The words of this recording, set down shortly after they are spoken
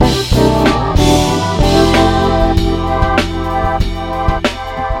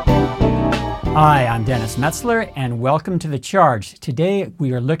Dennis Metzler, and welcome to The Charge. Today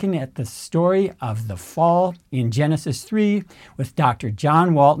we are looking at the story of the fall in Genesis 3 with Dr.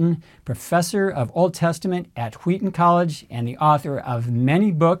 John Walton, professor of Old Testament at Wheaton College and the author of many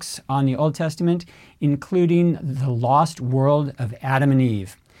books on the Old Testament, including The Lost World of Adam and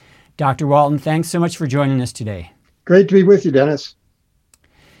Eve. Dr. Walton, thanks so much for joining us today. Great to be with you, Dennis.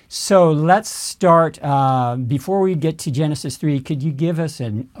 So let's start, before we get to Genesis 3, could you give us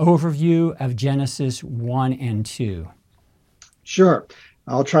an overview of Genesis 1 and 2? Sure.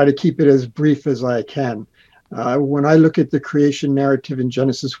 I'll try to keep it as brief as I can. When I look at the creation narrative in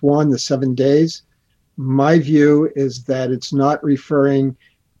Genesis 1, the 7 days, my view is that it's not referring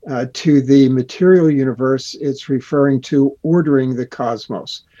to the material universe, it's referring to ordering the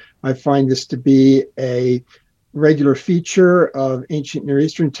cosmos. I find this to be a regular feature of ancient Near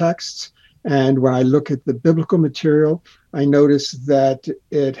Eastern texts. And when I look at the biblical material, I notice that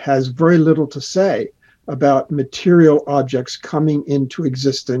it has very little to say about material objects coming into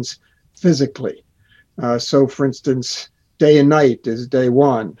existence physically. So, for instance, day and night is day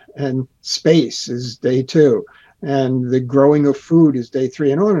 1, and space is day 2, and the growing of food is day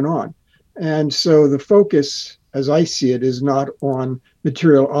 3, and on and on. And so the focus, as I see it, is not on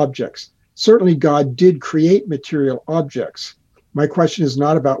material objects. Certainly, God did create material objects. My question is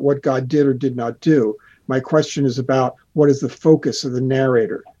not about what God did or did not do. My question is about what is the focus of the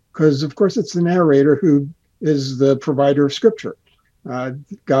narrator. Because, of course, it's the narrator who is the provider of Scripture.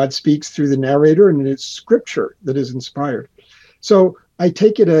 God speaks through the narrator, and it's Scripture that is inspired. So I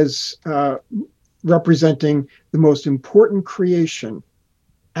take it as representing the most important creation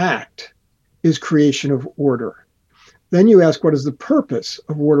act is creation of order. Then you ask, what is the purpose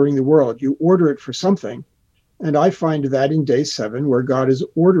of ordering the world? You order it for something. And I find that in day 7, where God is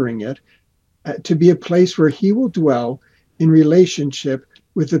ordering it to be a place where he will dwell in relationship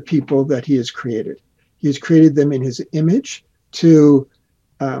with the people that he has created. He has created them in his image to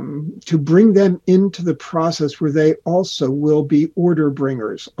bring them into the process where they also will be order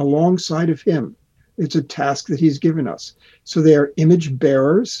bringers alongside of him. It's a task that he's given us. So they are image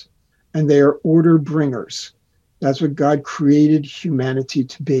bearers and they are order bringers. That's what God created humanity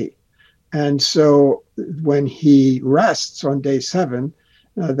to be. And so when he rests on day 7,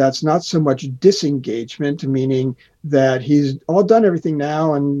 that's not so much disengagement, meaning that he's all done everything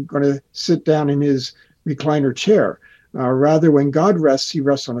now and going to sit down in his recliner chair. Rather, when God rests, he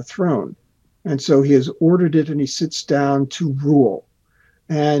rests on a throne. And so he has ordered it and he sits down to rule.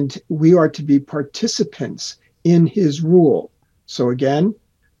 And we are to be participants in his rule. So again,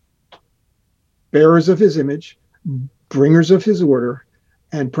 bearers of his image, bringers of his order,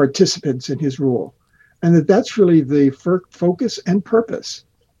 and participants in his rule. And that's really the focus and purpose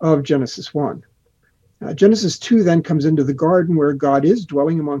of Genesis 1. Genesis 2 then comes into the garden where God is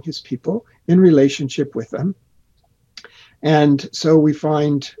dwelling among his people in relationship with them. And so we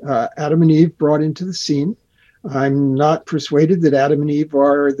find Adam and Eve brought into the scene. I'm not persuaded that Adam and Eve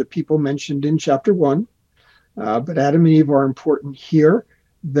are the people mentioned in chapter 1, but Adam and Eve are important here.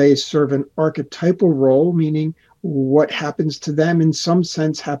 They serve an archetypal role, meaning what happens to them in some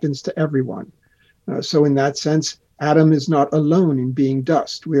sense happens to everyone. So in that sense, Adam is not alone in being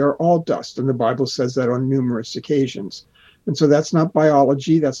dust. We are all dust, and the Bible says that on numerous occasions. And so that's not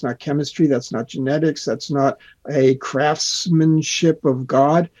biology, that's not chemistry, that's not genetics, that's not a craftsmanship of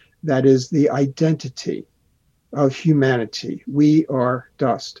God. That is the identity of humanity. We are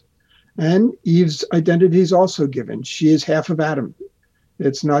dust. And Eve's identity is also given. She is half of Adam.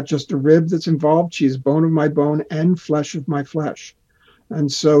 It's not just a rib that's involved. She is bone of my bone and flesh of my flesh.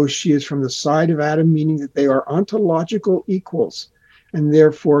 And so she is from the side of Adam, meaning that they are ontological equals and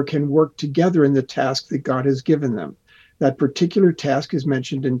therefore can work together in the task that God has given them. That particular task is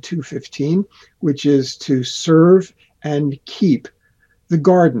mentioned in 2:15, which is to serve and keep the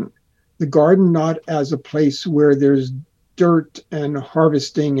garden. The garden not as a place where there's dirt and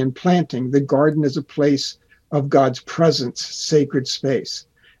harvesting and planting. The garden is a place of God's presence, sacred space.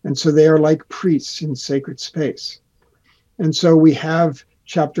 And so they are like priests in sacred space. And so we have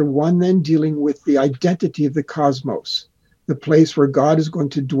chapter 1 then dealing with the identity of the cosmos, the place where God is going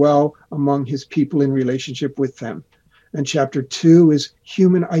to dwell among his people in relationship with them. And chapter 2 is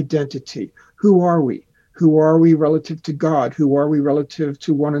human identity. Who are we? Who are we relative to God? Who are we relative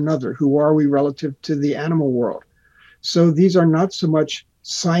to one another? Who are we relative to the animal world? So these are not so much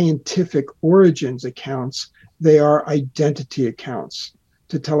scientific origins accounts, they are identity accounts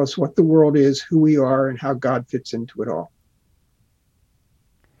to tell us what the world is, who we are, and how God fits into it all.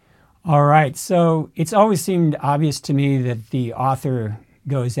 All right. So it's always seemed obvious to me that the author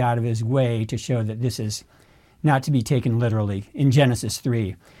goes out of his way to show that this is not to be taken literally in Genesis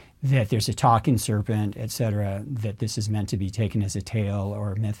 3. that there's a talking serpent, etc., that this is meant to be taken as a tale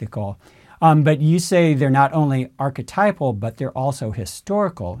or mythical. But you say they're not only archetypal, but they're also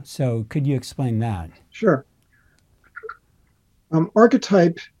historical. So could you explain that? Sure.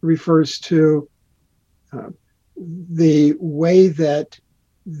 Archetype refers to the way that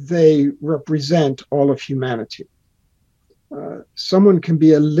they represent all of humanity. Someone can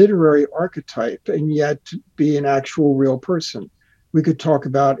be a literary archetype and yet be an actual real person. We could talk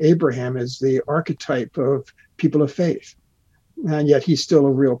about Abraham as the archetype of people of faith, and yet he's still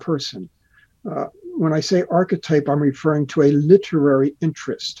a real person. When I say archetype, I'm referring to a literary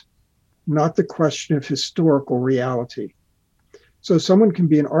interest, not the question of historical reality. So someone can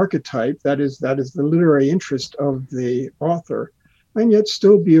be an archetype, that is the literary interest of the author, and yet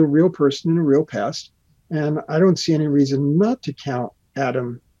still be a real person in a real past. And I don't see any reason not to count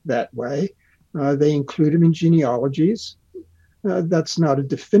Adam that way. They include him in genealogies. That's not a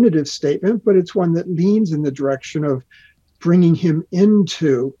definitive statement, but it's one that leans in the direction of bringing him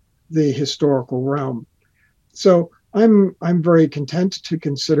into the historical realm. So I'm very content to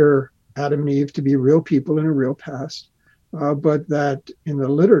consider Adam and Eve to be real people in a real past, but that in the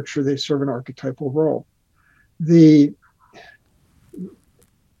literature they serve an archetypal role. The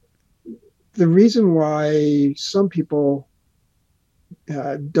reason why some people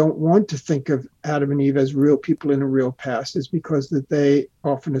don't want to think of Adam and Eve as real people in a real past is because that they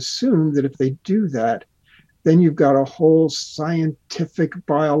often assume that if they do that, then you've got a whole scientific,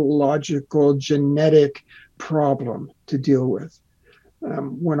 biological, genetic problem to deal with.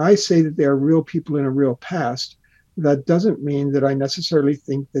 When I say that they are real people in a real past, that doesn't mean that I necessarily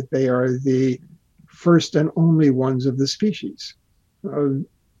think that they are the first and only ones of the species.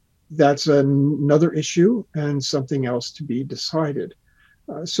 That's another issue and something else to be decided.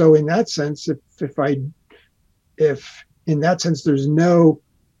 So in that sense, if in that sense there's no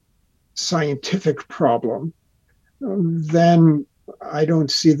scientific problem, then I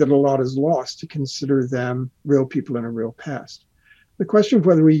don't see that a lot is lost to consider them real people in a real past. The question of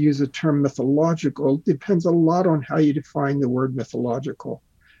whether we use the term mythological depends a lot on how you define the word mythological.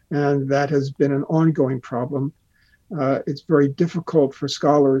 And that has been an ongoing problem. It's very difficult for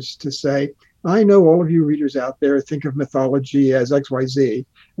scholars to say, I know all of you readers out there think of mythology as XYZ,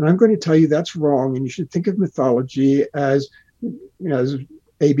 and I'm going to tell you that's wrong, and you should think of mythology as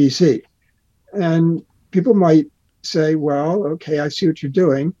ABC. And people might say, well, okay, I see what you're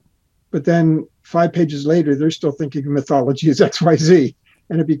doing, but then 5 pages later, they're still thinking of mythology as XYZ,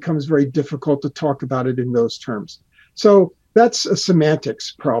 and it becomes very difficult to talk about it in those terms. So that's a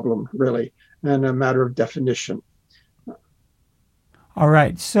semantics problem, really, and a matter of definition. All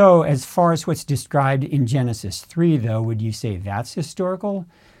right. So as far as what's described in Genesis 3, though, would you say that's historical?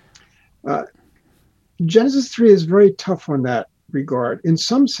 Genesis 3 is very tough on that regard. In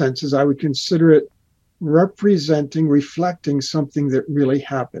some senses, I would consider it reflecting something that really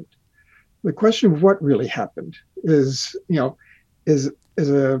happened. The question of what really happened is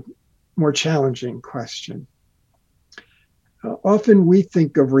a more challenging question. Often we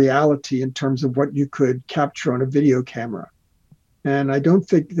think of reality in terms of what you could capture on a video camera. And I don't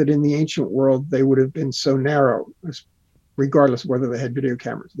think that in the ancient world they would have been so narrow, regardless of whether they had video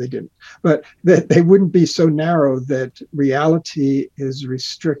cameras. They didn't. But that they wouldn't be so narrow that reality is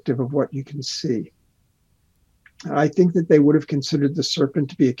restrictive of what you can see. I think that they would have considered the serpent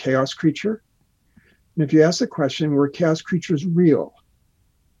to be a chaos creature. And if you ask the question, were chaos creatures real?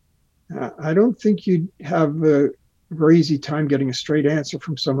 I don't think you'd have a very easy time getting a straight answer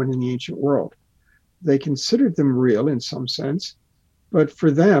from someone in the ancient world. They considered them real in some sense, but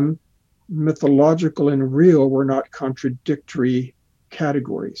for them, mythological and real were not contradictory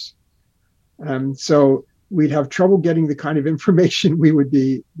categories. So we'd have trouble getting the kind of information we would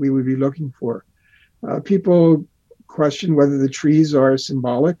be looking for. People question whether the trees are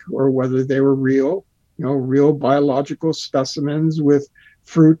symbolic or whether they were real, real biological specimens with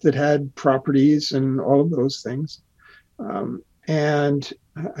fruit that had properties and all of those things. And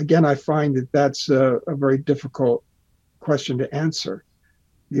again, I find that that's a very difficult question to answer.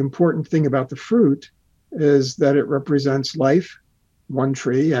 The important thing about the fruit is that it represents life, one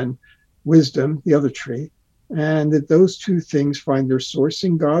tree, and wisdom, the other tree, and that those two things find their source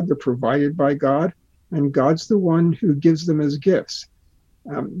in God, they're provided by God, and God's the one who gives them as gifts.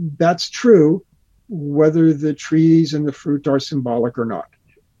 That's true whether the trees and the fruit are symbolic or not.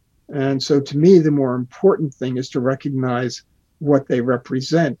 And so to me, the more important thing is to recognize what they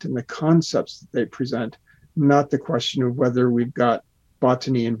represent and the concepts that they present, not the question of whether we've got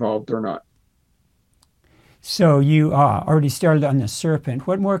botany involved or not. So you already started on the serpent.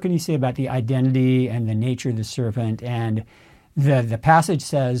 What more can you say about the identity and the nature of the serpent and The passage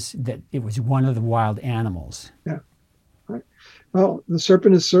says that it was one of the wild animals. Yeah. Right. Well, the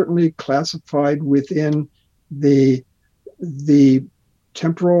serpent is certainly classified within the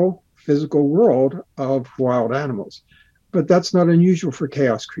temporal physical world of wild animals, but that's not unusual for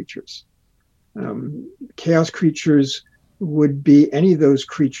chaos creatures. Chaos creatures would be any of those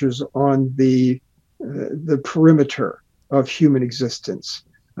creatures on the perimeter of human existence,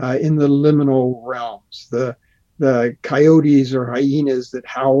 in the liminal realms, the coyotes or hyenas that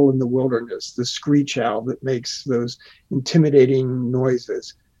howl in the wilderness, the screech owl that makes those intimidating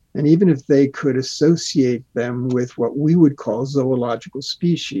noises. And even if they could associate them with what we would call zoological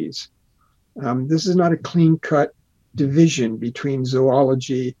species, this is not a clean-cut division between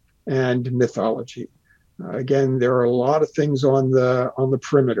zoology and mythology. Again, there are a lot of things on the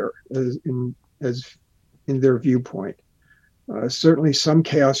perimeter as in their viewpoint. Certainly some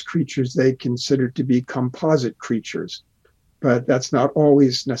chaos creatures they consider to be composite creatures, but that's not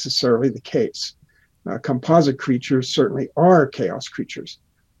always necessarily the case. Composite creatures certainly are chaos creatures.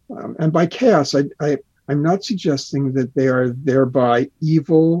 And by chaos, I'm not suggesting that they are thereby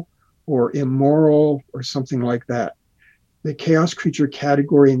evil or immoral or something like that. The chaos creature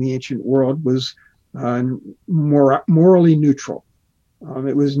category in the ancient world was morally neutral.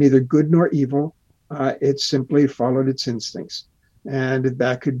 It was neither good nor evil. It simply followed its instincts, and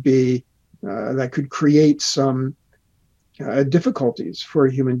that could create some difficulties for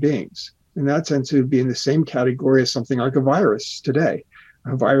human beings. In that sense, it would be in the same category as something like a virus today.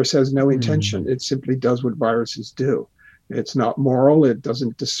 A virus has no intention. It simply does what viruses do. It's not moral. It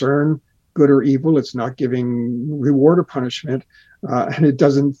doesn't discern good or evil. It's not giving reward or punishment, and it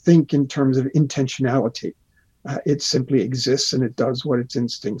doesn't think in terms of intentionality. It simply exists, and it does what its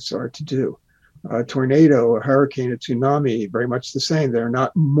instincts are to do. A tornado, a hurricane, a tsunami, very much the same. They're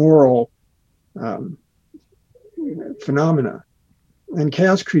not moral phenomena. And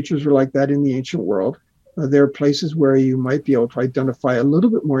chaos creatures were like that in the ancient world. There are places where you might be able to identify a little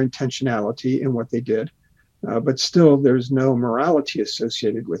bit more intentionality in what they did, but still there's no morality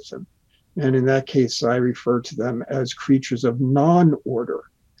associated with them. And in that case, I refer to them as creatures of non-order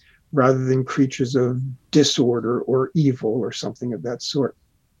rather than creatures of disorder or evil or something of that sort.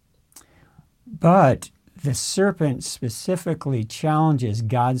 But the serpent specifically challenges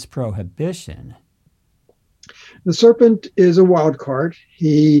God's prohibition. The serpent is a wild card.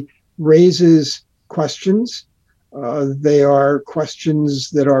 He raises questions. They are questions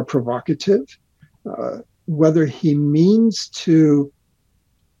that are provocative. Whether he means to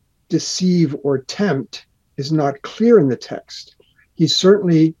deceive or tempt is not clear in the text. He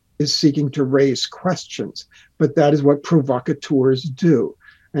certainly is seeking to raise questions, but that is what provocateurs do.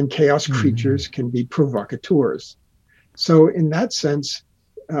 And chaos creatures can be provocateurs. So in that sense,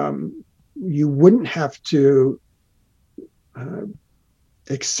 you wouldn't have to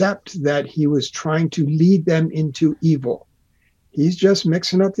accept that he was trying to lead them into evil. He's just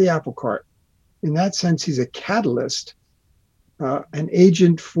mixing up the apple cart. In that sense, he's a catalyst, an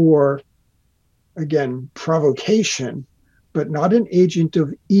agent for, again, provocation, but not an agent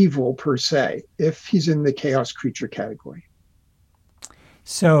of evil per se, if he's in the chaos creature category.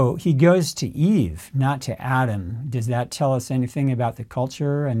 So he goes to Eve, not to Adam. Does that tell us anything about the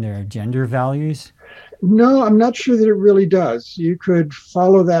culture and their gender values? No, I'm not sure that it really does. You could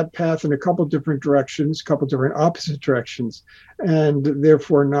follow that path in a couple different directions, a couple different opposite directions, and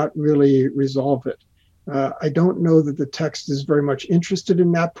therefore not really resolve it. I don't know that the text is very much interested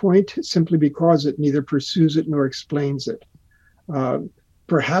in that point, simply because it neither pursues it nor explains it.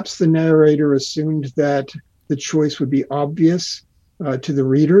 Perhaps the narrator assumed that the choice would be obvious to the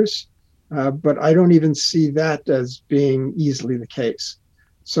readers, but I don't even see that as being easily the case.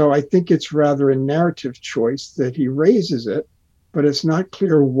 So I think it's rather a narrative choice that he raises it, but it's not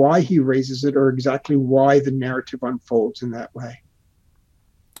clear why he raises it or exactly why the narrative unfolds in that way.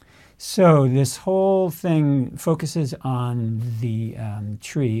 So this whole thing focuses on the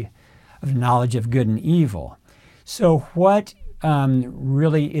tree of knowledge of good and evil. So what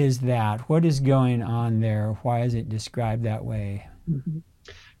really is that? What is going on there? Why is it described that way? Mm-hmm.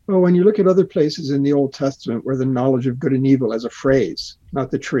 Well, when you look at other places in the Old Testament where the knowledge of good and evil as a phrase, not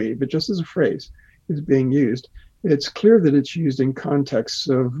the tree, but just as a phrase, is being used, it's clear that it's used in contexts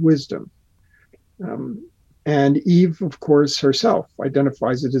of wisdom. And Eve, of course, herself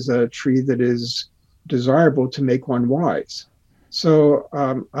identifies it as a tree that is desirable to make one wise. So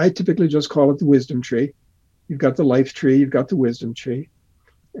I typically just call it the wisdom tree. You've got the life tree, you've got the wisdom tree.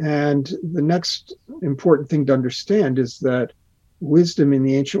 And the next important thing to understand is that wisdom in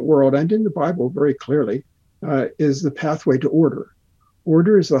the ancient world and in the Bible very clearly is the pathway to order.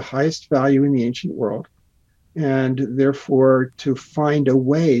 Order is the highest value in the ancient world. And therefore, to find a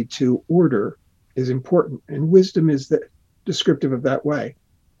way to order is important. And wisdom is descriptive of that way.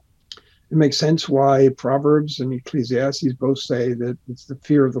 It makes sense why Proverbs and Ecclesiastes both say that it's the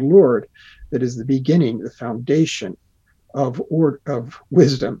fear of the Lord that is the beginning, the foundation of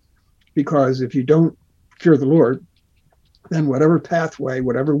wisdom. Because if you don't fear the Lord, then whatever pathway,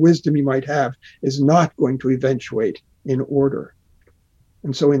 whatever wisdom you might have is not going to eventuate in order.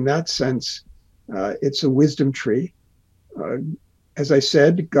 And so in that sense, it's a wisdom tree. As I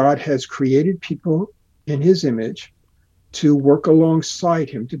said, God has created people in his image to work alongside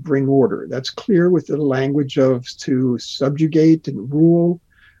him to bring order. That's clear with the language of to subjugate and rule.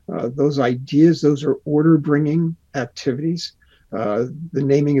 Those ideas, those are order-bringing activities. The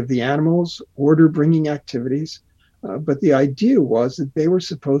naming of the animals, order-bringing activities. But the idea was that they were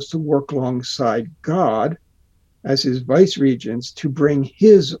supposed to work alongside God as his vice regents to bring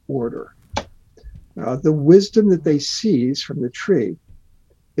his order. The wisdom that they seize from the tree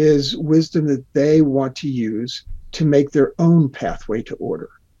is wisdom that they want to use to make their own pathway to order,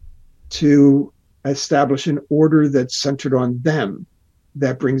 to establish an order that's centered on them,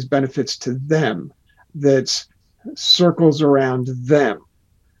 that brings benefits to them, that circles around them.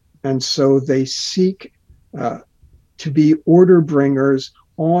 And so they seek to be order bringers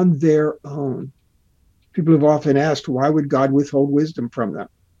on their own. People have often asked, why would God withhold wisdom from them?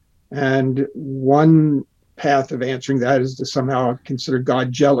 And one path of answering that is to somehow consider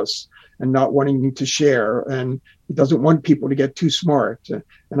God jealous and not wanting to share, and he doesn't want people to get too smart.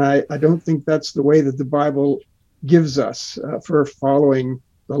 And I don't think that's the way that the Bible gives us for following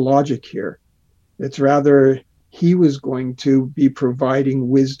the logic here. It's rather he was going to be providing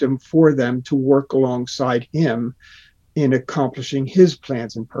wisdom for them to work alongside him in accomplishing his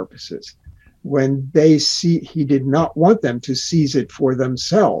plans and purposes. When they see, he did not want them to seize it for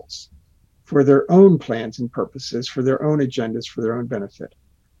themselves, for their own plans and purposes, for their own agendas, for their own benefit.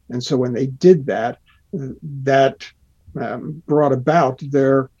 And so when they did that, that brought about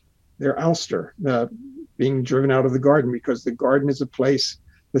their ouster, being driven out of the garden, because the garden is a place,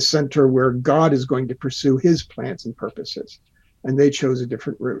 the center where God is going to pursue his plans and purposes. And they chose a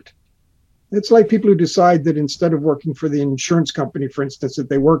different route. It's like people who decide that instead of working for the insurance company, for instance, that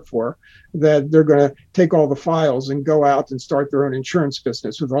they work for, that they're going to take all the files and go out and start their own insurance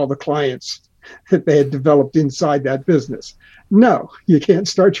business with all the clients that they had developed inside that business. No, you can't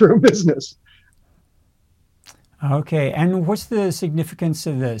start your own business. Okay, and what's the significance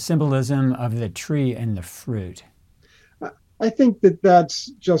of the symbolism of the tree and the fruit? I think that that's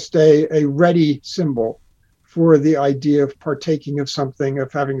just a ready symbol for the idea of partaking of something,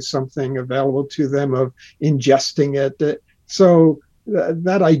 of having something available to them, of ingesting it. So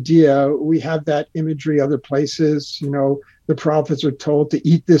that idea, we have that imagery other places. You know, the prophets are told to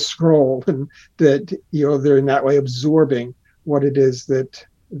eat this scroll, and that, you know, they're in that way absorbing what it is that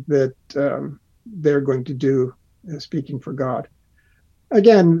they're going to do, speaking for God.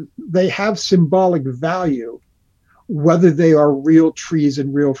 Again, they have symbolic value, whether they are real trees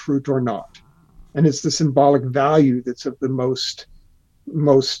and real fruit or not. And it's the symbolic value that's of the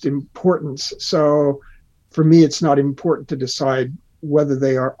most importance. So for me, it's not important to decide whether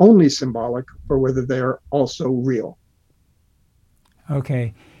they are only symbolic or whether they are also real.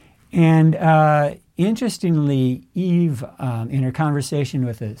 Okay. And interestingly, Eve, in her conversation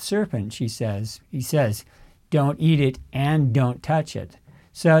with the serpent, he says, don't eat it and don't touch it.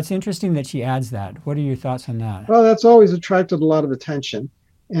 So it's interesting that she adds that. What are your thoughts on that? Well, that's always attracted a lot of attention.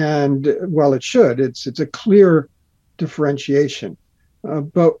 And well, it should. It's a clear differentiation.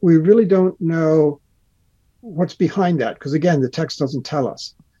 But we really don't know what's behind that, because, again, the text doesn't tell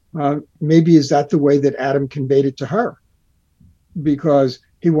us. Maybe is that the way that Adam conveyed it to her, because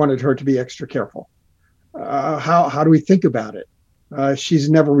he wanted her to be extra careful. How do we think about it? She's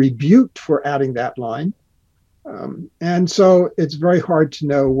never rebuked for adding that line. And so it's very hard to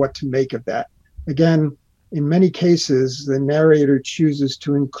know what to make of that. Again, in many cases, the narrator chooses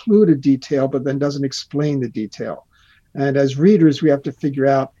to include a detail, but then doesn't explain the detail. And as readers, we have to figure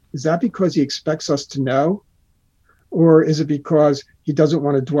out, is that because he expects us to know? Or is it because he doesn't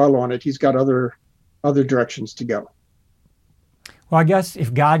want to dwell on it? He's got other directions to go. Well, I guess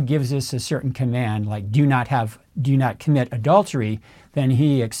if God gives us a certain command, like do not commit adultery, then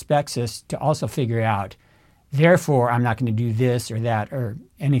he expects us to also figure out, therefore, I'm not going to do this or that or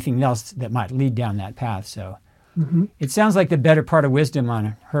anything else that might lead down that path. So It sounds like the better part of wisdom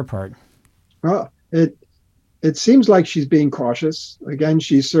on her part. Well, it seems like she's being cautious. Again,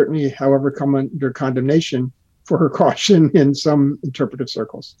 she's certainly, however, come under condemnation for her caution in some interpretive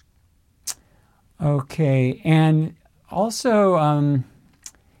circles. Okay. And also,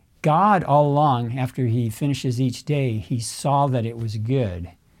 God all along, after he finishes each day, he saw that it was good,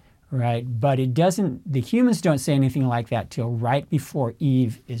 right? But the humans don't say anything like that till right before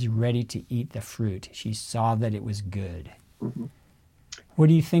Eve is ready to eat the fruit. She saw that it was good. Mhm. What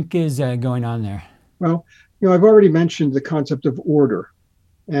do you think is going on there? Well, I've already mentioned the concept of order.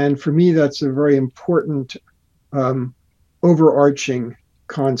 And for me, that's a very important overarching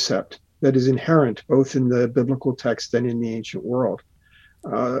concept that is inherent both in the biblical text and in the ancient world.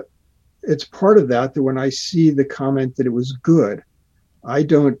 It's part of that when I see the comment that it was good, I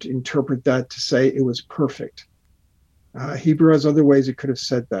don't interpret that to say it was perfect. Hebrew has other ways it could have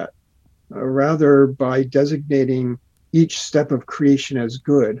said that. Rather, by designating each step of creation as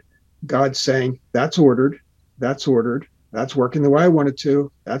good, God's saying, that's ordered, that's working the way I want it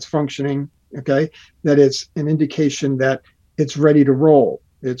to, that's functioning, okay? That it's an indication that it's ready to roll,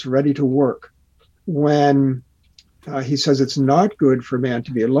 it's ready to work. When he says it's not good for man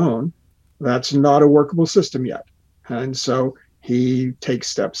to be alone, that's not a workable system yet. And so he takes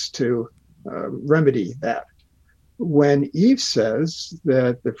steps to remedy that. When Eve says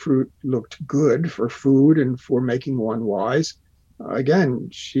that the fruit looked good for food and for making one wise, again,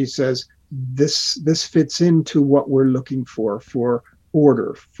 she says this fits into what we're looking for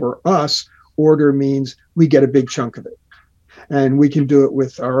order. For us, order means we get a big chunk of it, and we can do it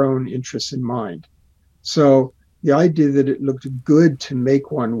with our own interests in mind. So the idea that it looked good to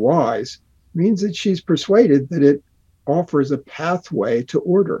make one wise means that she's persuaded that it offers a pathway to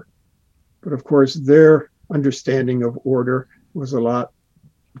order. But of course, their understanding of order was a lot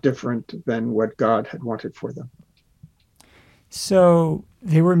different than what God had wanted for them. So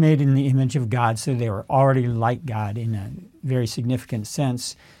they were made in the image of God, so they were already like God in a very significant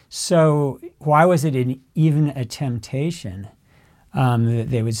sense. So why was it even a temptation that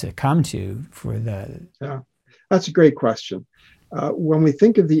they would succumb to for the... Yeah, that's a great question. When we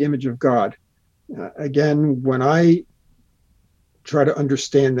think of the image of God, again, when I try to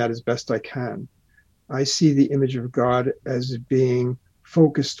understand that as best I can, I see the image of God as being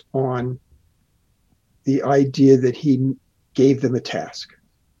focused on the idea that he gave them a task.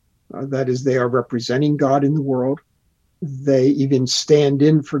 That is, they are representing God in the world. They even stand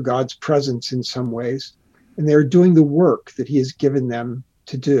in for God's presence in some ways, and they're doing the work that he has given them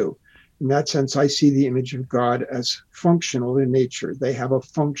to do. In that sense, I see the image of God as functional in nature. They have a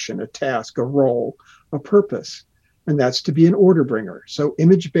function, a task, a role, a purpose, and that's to be an order bringer. So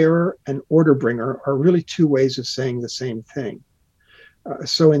image bearer and order bringer are really two ways of saying the same thing.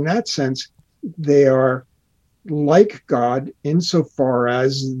 So in that sense, they are like God insofar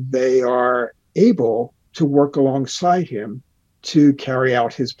as they are able to work alongside him to carry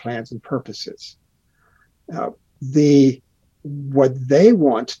out his plans and purposes. What they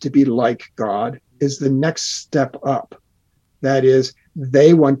want to be like God is the next step up. That is,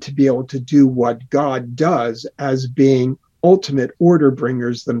 they want to be able to do what God does as being ultimate order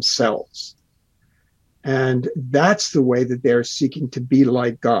bringers themselves. And that's the way that they're seeking to be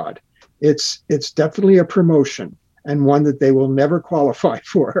like God. It's definitely a promotion, and one that they will never qualify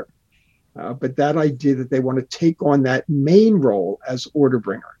for. But that idea that they want to take on that main role as order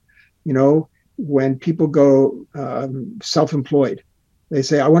bringer. When people go self-employed, they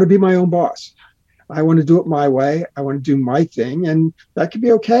say, I want to be my own boss. I want to do it my way. I want to do my thing. And that could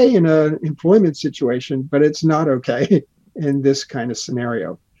be okay in an employment situation, but it's not okay in this kind of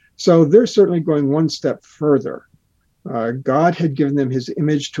scenario. So they're certainly going one step further. God had given them his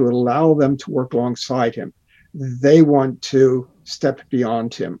image to allow them to work alongside him. They want to step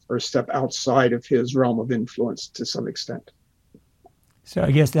beyond him or step outside of his realm of influence to some extent. So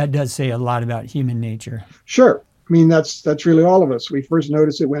I guess that does say a lot about human nature. Sure. I mean, that's really all of us. We first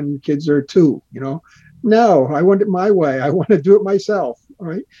notice it when kids are 2, No, I want it my way. I want to do it myself.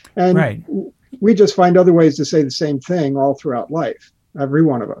 Right. And right. We just find other ways to say the same thing all throughout life, every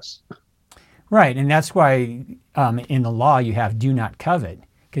one of us. Right. And that's why in the law you have do not covet,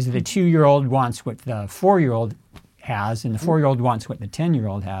 because the 2-year-old wants what the 4-year-old has, and the 4-year-old wants what the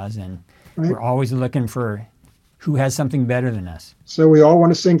 10-year-old has. And we're always looking for who has something better than us. So we all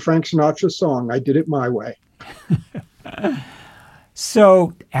want to sing Frank Sinatra's song, I Did It My Way.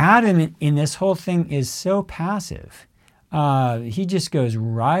 So Adam in this whole thing is so passive. He just goes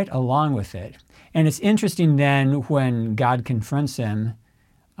right along with it. And it's interesting then when God confronts him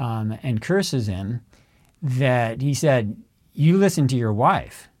and curses him that he said, you listen to your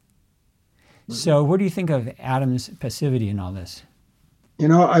wife. Mm-hmm. So what do you think of Adam's passivity in all this?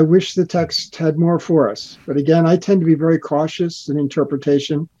 I wish the text had more for us. But again, I tend to be very cautious in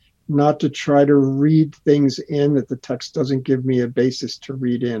interpretation, not to try to read things in that the text doesn't give me a basis to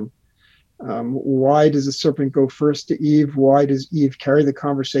read in. Why does the serpent go first to Eve? Why does Eve carry the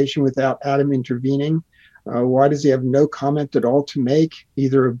conversation without Adam intervening? Why does he have no comment at all to make,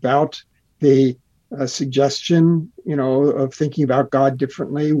 either about the suggestion, of thinking about God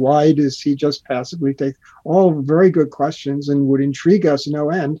differently? Why does he just passively take? All very good questions and would intrigue us no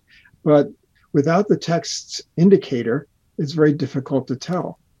end. But without the text's indicator, it's very difficult to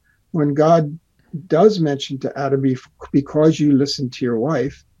tell. When God does mention to Adam, because you listened to your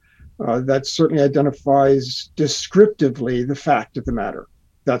wife, that certainly identifies descriptively the fact of the matter.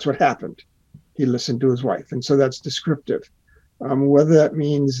 That's what happened. He listened to his wife. And so that's descriptive. Whether that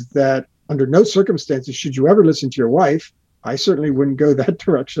means that under no circumstances should you ever listen to your wife, I certainly wouldn't go that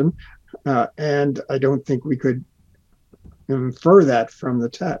direction. And I don't think we could infer that from the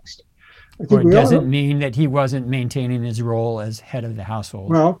text. I think or it doesn't mean that he wasn't maintaining his role as head of the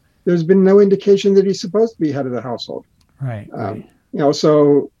household. Well, there's been no indication that he's supposed to be head of the household. Right.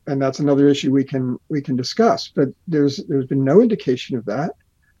 So, and that's another issue we can discuss, but there's been no indication of that.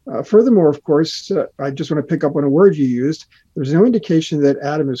 Furthermore, of course, I just want to pick up on a word you used. There's no indication that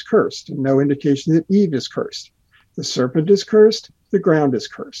Adam is cursed, and no indication that Eve is cursed. The serpent is cursed, the ground is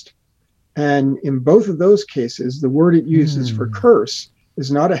cursed. And in both of those cases, the word it uses for curse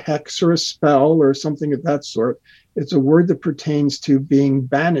is not a hex or a spell or something of that sort. It's a word that pertains to being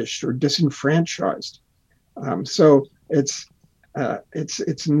banished or disenfranchised. So it's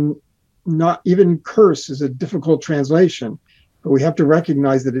not, even curse is a difficult translation, but we have to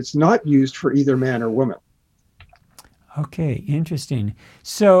recognize that it's not used for either man or woman. Okay, interesting.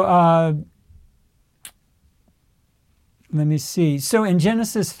 So let me see. So in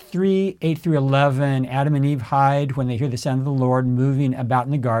Genesis 3, 8 through 11, Adam and Eve hide when they hear the sound of the Lord moving about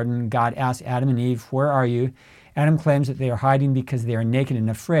in the garden. God asks Adam and Eve, "Where are you?" Adam claims that they are hiding because they are naked and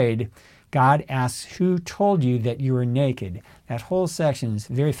afraid. God asks, "Who told you that you were naked?" That whole section is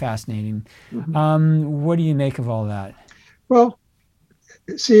very fascinating. Mm-hmm. What do you make of all that? Well,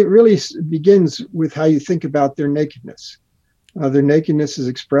 see, it really begins with how you think about their nakedness. Their nakedness is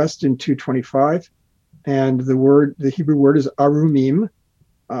expressed in 2:25, and the Hebrew word is arumim.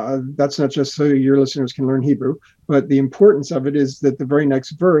 That's not just so your listeners can learn Hebrew, but the importance of it is that the very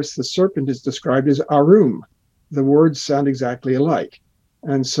next verse, the serpent is described as arum. The words sound exactly alike.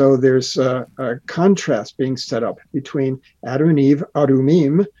 And so there's a contrast being set up between Adam and Eve,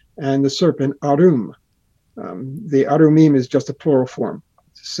 arumim, and the serpent, arum. The arumim is just a plural form,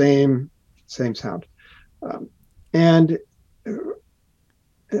 same sound. And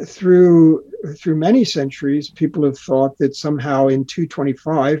through many centuries, people have thought that somehow in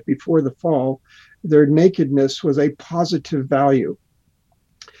 225, before the fall, their nakedness was a positive value,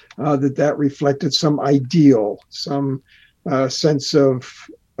 that reflected some ideal, some sense of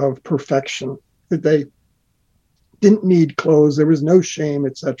perfection, that they didn't need clothes, there was no shame,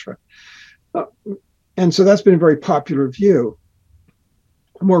 etc. And so that's been a very popular view.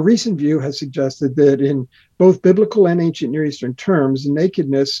 A more recent view has suggested that in both biblical and ancient Near Eastern terms,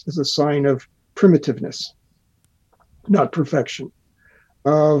 nakedness is a sign of primitiveness, not perfection,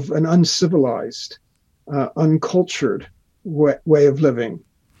 of an uncivilized, uncultured way of living.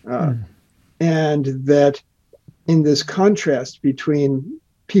 And that in this contrast between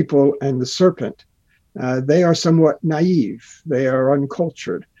people and the serpent, they are somewhat naive, they are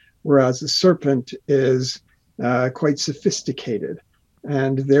uncultured, whereas the serpent is quite sophisticated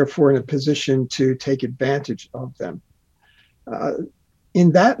and therefore in a position to take advantage of them.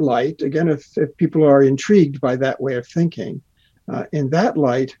 In that light, again, if people are intrigued by that way of thinking, in that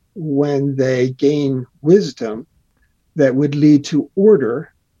light, when they gain wisdom that would lead to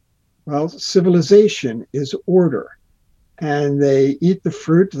order, well, civilization is order. And they eat the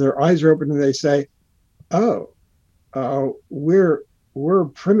fruit, their eyes are open, and they say, we're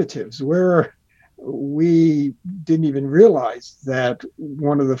primitives. We didn't even realize that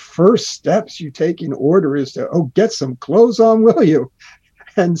one of the first steps you take in order is to, get some clothes on, will you?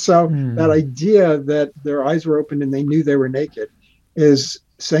 And so that idea that their eyes were open and they knew they were naked is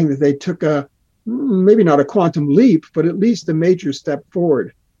saying that they took maybe not a quantum leap, but at least a major step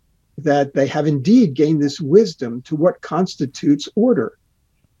forward, that they have indeed gained this wisdom to what constitutes order.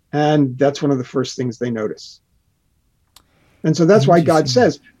 And that's one of the first things they notice. And so that's why God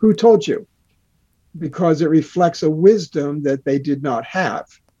says, "Who told you?" Because it reflects a wisdom that they did not have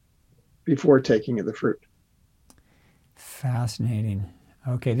before taking of the fruit. Fascinating.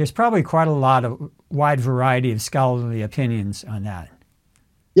 Okay, there's probably quite a lot of wide variety of scholarly opinions on that.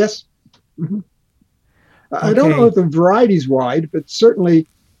 Yes. Mm-hmm. Okay. I don't know if the variety's wide, but certainly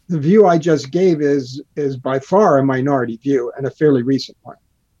the view I just gave is by far a minority view and a fairly recent one.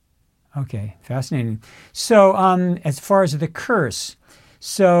 Okay, fascinating. So as far as the curse,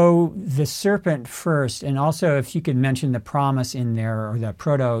 So the serpent first, and also if you could mention the promise in there or the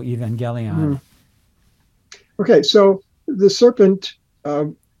proto-evangelion. Okay, so the serpent,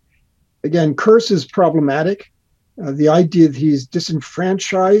 again, curse is problematic. The idea that he's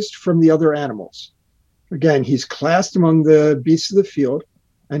disenfranchised from the other animals. Again, he's classed among the beasts of the field,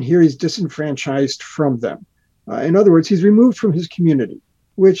 and here he's disenfranchised from them. In other words, he's removed from his community,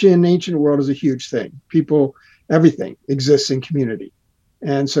 which in ancient world is a huge thing. People, everything exists in community.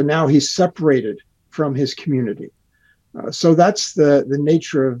 And so now he's separated from his community. So that's the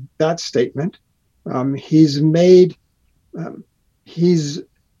nature of that statement. He's made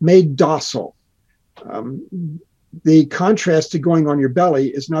docile. The contrast to going on your belly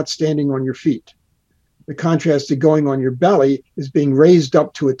is not standing on your feet. The contrast to going on your belly is being raised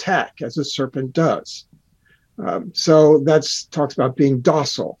up to attack, as a serpent does. So that's talks about being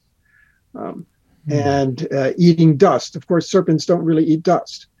docile and eating dust. Of course, serpents don't really eat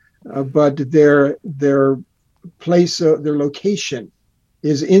dust, but their place, their location,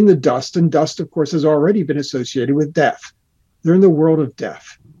 is in the dust, and dust, of course, has already been associated with death. They're in the world of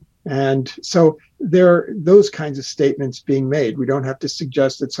death. And so there are those kinds of statements being made. We don't have to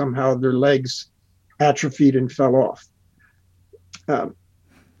suggest that somehow their legs atrophied and fell off.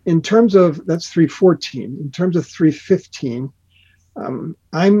 In terms of, that's 314. In terms of 315, I'm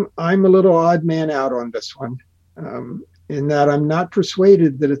a little odd man out on this one, in that I'm not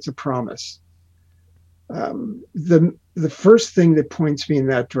persuaded that it's a promise. The first thing that points me in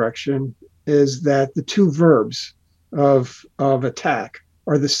that direction is that the two verbs of attack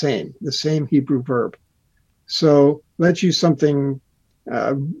are the same Hebrew verb. So let's use something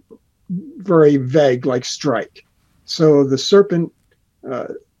very vague like strike. So the serpent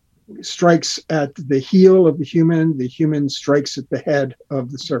strikes at the heel of the human strikes at the head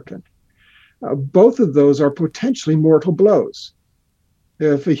of the serpent. Both of those are potentially mortal blows.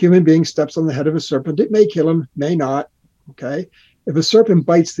 If a human being steps on the head of a serpent, it may kill him, may not. Okay. If a serpent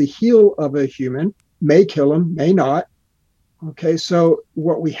bites the heel of a human, may kill him, may not. Okay. So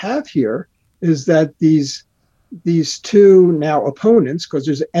what we have here is that these two now opponents, because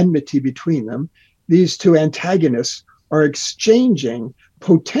there's enmity between them, these two antagonists are exchanging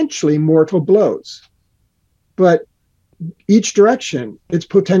potentially mortal blows. But each direction, it's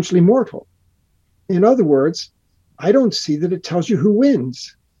potentially mortal. In other words, I don't see that it tells you who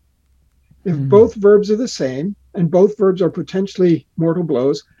wins. If both verbs are the same and both verbs are potentially mortal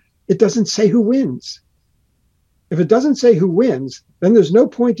blows, it doesn't say who wins. If it doesn't say who wins, then there's no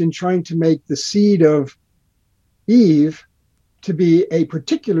point in trying to make the seed of Eve to be a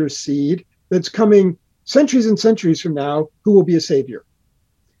particular seed that's coming centuries and centuries from now, who will be a savior.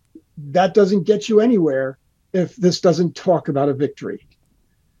 That doesn't get you anywhere if this doesn't talk about a victory.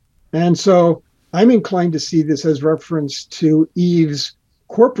 And so I'm inclined to see this as reference to Eve's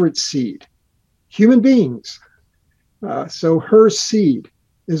corporate seed, human beings. So her seed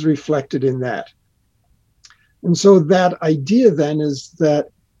is reflected in that. And so that idea then is that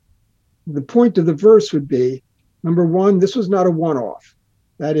the point of the verse would be, number one, this was not a one-off.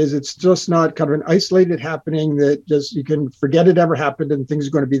 That is, it's just not kind of an isolated happening that just you can forget it ever happened and things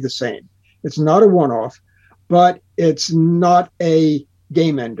are going to be the same. It's not a one-off, but it's not a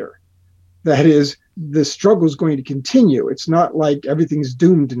game ender. That is, the struggle is going to continue. It's not like everything's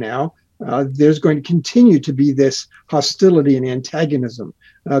doomed now. There's going to continue to be this hostility and antagonism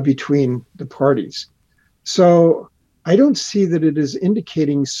between the parties. So I don't see that it is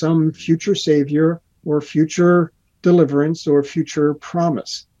indicating some future savior or future deliverance or future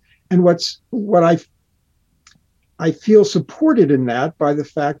promise. And what I feel supported in that by the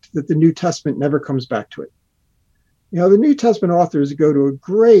fact that the New Testament never comes back to it. You know, the New Testament authors go to a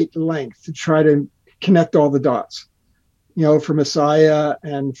great length to try to connect all the dots, you know, for Messiah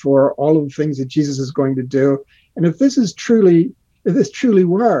and for all of the things that Jesus is going to do. And if this truly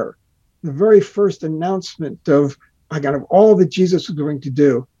were the very first announcement of all that Jesus was going to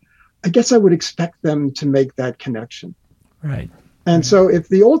do, I guess I would expect them to make that connection. Right. And so if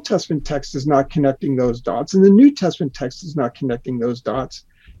the Old Testament text is not connecting those dots and the New Testament text is not connecting those dots,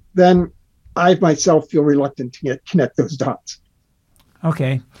 then I myself feel reluctant to connect those dots.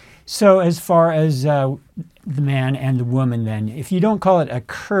 Okay. So as far as the man and the woman then, if you don't call it a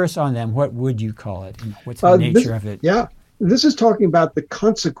curse on them, what would you call it? And what's the nature of it? Yeah. This is talking about the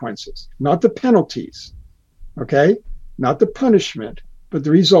consequences, not the penalties. Okay? Not the punishment, but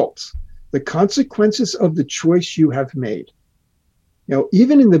the results. The consequences of the choice you have made. You know,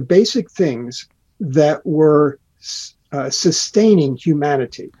 even in the basic things that were sustaining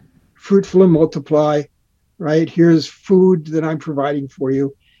humanity, fruitful and multiply, right? Here's food that I'm providing for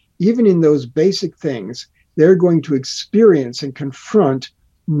you. Even in those basic things, they're going to experience and confront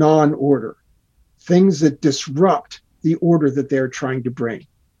non-order, things that disrupt the order that they're trying to bring.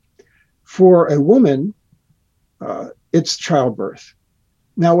 For a woman, it's childbirth.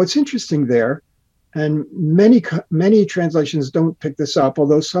 Now, what's interesting there, and many translations don't pick this up,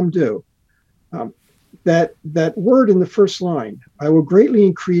 although some do, that word in the first line, I will greatly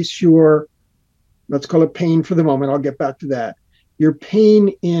increase your, let's call it pain for the moment, I'll get back to that, your pain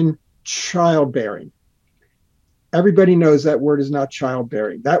in childbearing. Everybody knows that word is not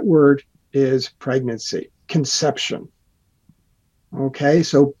childbearing. That word is pregnancy, conception. Okay,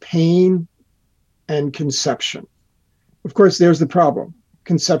 so pain and conception. Of course, there's the problem.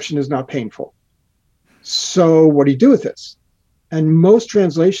 Conception is not painful. So what do you do with this? And most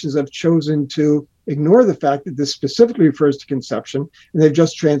translations have chosen to ignore the fact that this specifically refers to conception, and they've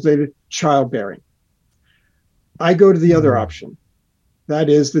just translated childbearing. I go to the other option. That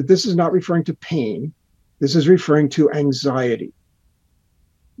is that this is not referring to pain. This is referring to anxiety.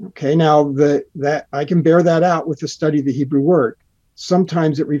 Okay, now that I can bear that out with the study of the Hebrew word.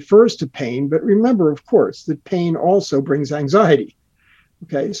 Sometimes it refers to pain, but remember, of course, that pain also brings anxiety.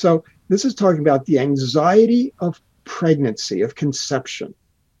 Okay, so this is talking about the anxiety of pregnancy, of conception.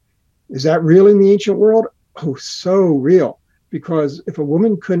 Is that real in the ancient world? Oh, so real. Because if a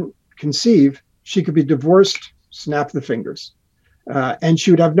woman couldn't conceive, she could be divorced, snap the fingers, and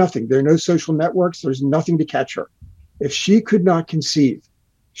she would have nothing. There are no social networks. There's nothing to catch her. If she could not conceive,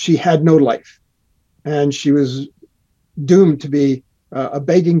 she had no life, and she was doomed to be a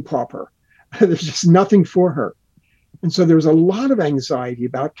begging pauper. There's just nothing for her. And so there was a lot of anxiety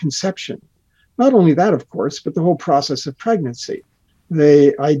about conception. Not only that, of course, but the whole process of pregnancy.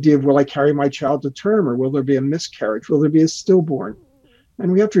 The idea of, will I carry my child to term, or will there be a miscarriage? Will there be a stillborn?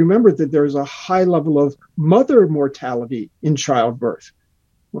 And we have to remember that there's a high level of mother mortality in childbirth.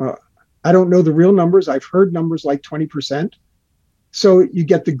 Well, I don't know the real numbers. I've heard numbers like 20%. So you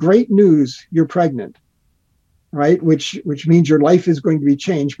get the great news, you're pregnant, right? Which means your life is going to be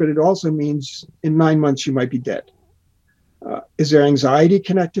changed, but it also means in 9 months you might be dead. Is there anxiety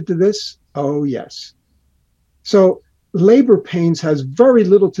connected to this? Oh, yes. So labor pains has very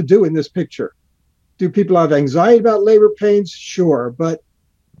little to do in this picture. Do people have anxiety about labor pains? Sure, but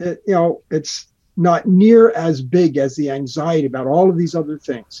it's not near as big as the anxiety about all of these other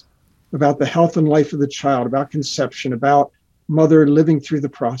things, about the health and life of the child, about conception, about mother living through the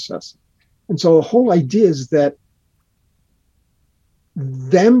process. And so the whole idea is that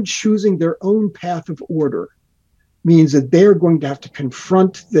them choosing their own path of order means that they're going to have to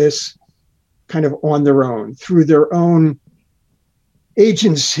confront this kind of on their own, through their own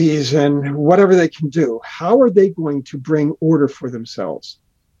agencies and whatever they can do. How are they going to bring order for themselves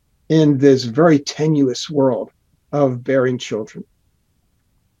in this very tenuous world of bearing children?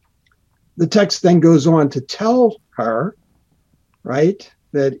 The text then goes on to tell her, right,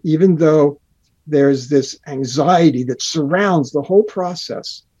 that even though there's this anxiety that surrounds the whole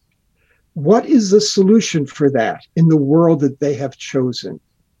process, what is the solution for that in the world that they have chosen?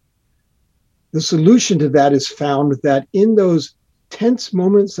 The solution to that is found that in those tense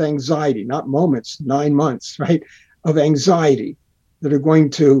moments of anxiety, not moments, 9 months, right, of anxiety that are going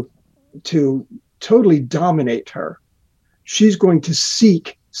to totally dominate her, she's going to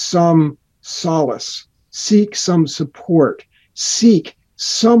seek some solace, seek some support, seek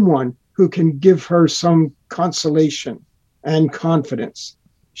someone who can give her some consolation and confidence.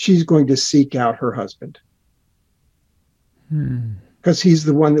 She's going to seek out her husband because he's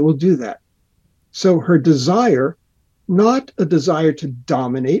the one that will do that. So her desire, not a desire to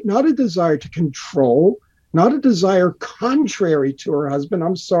dominate, not a desire to control, not a desire contrary to her husband.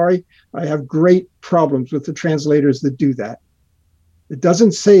 I'm sorry, I have great problems with the translators that do that. It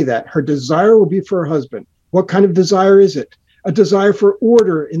doesn't say that. Her desire will be for her husband. What kind of desire is it? A desire for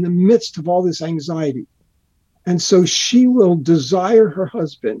order in the midst of all this anxiety. And so she will desire her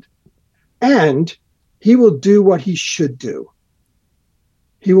husband, and he will do what he should do.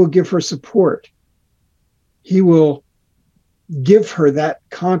 He will give her support. He will give her that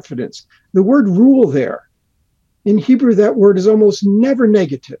confidence. The word rule there, in Hebrew, that word is almost never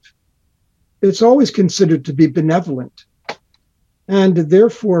negative. It's always considered to be benevolent. And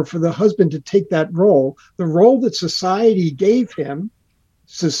therefore, for the husband to take that role, the role that society gave him,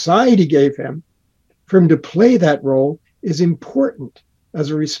 for him to play that role is important as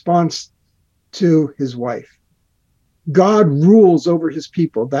a response to his wife. God rules over his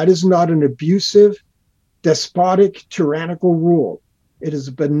people. That is not an abusive, despotic, tyrannical rule. It is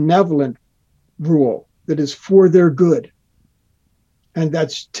a benevolent rule that is for their good. And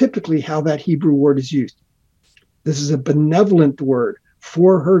that's typically how that Hebrew word is used. This is a benevolent word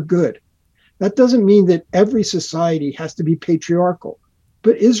for her good. That doesn't mean that every society has to be patriarchal,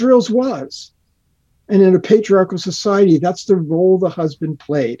 but Israel's was. And in a patriarchal society, that's the role the husband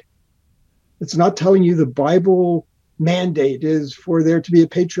played. It's not telling you the Bible mandate is for there to be a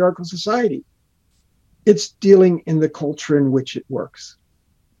patriarchal society. It's dealing in the culture in which it works.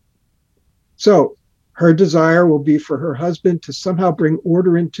 So her desire will be for her husband to somehow bring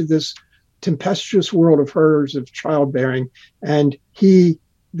order into this tempestuous world of hers of childbearing, and he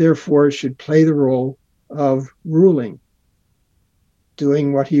therefore should play the role of ruling,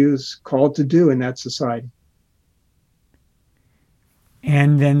 doing what he was called to do in that society.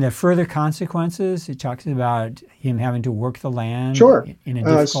 And then the further consequences, it talks about him having to work the land Sure. in a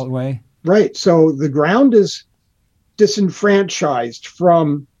difficult way. Right. So the ground is disenfranchised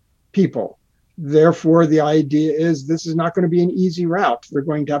from people. Therefore, the idea is this is not going to be an easy route. They're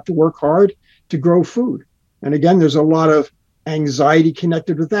going to have to work hard to grow food. And again, there's a lot of anxiety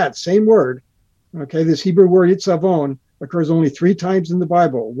connected with that. Same word. Okay, this Hebrew word itzavon occurs only 3 times in the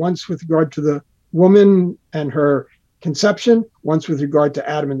Bible. Once with regard to the woman and her conception, once with regard to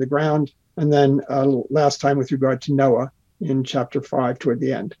Adam and the ground, and then last time with regard to Noah in chapter 5 toward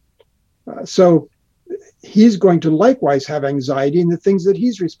the end. So he's going to likewise have anxiety in the things that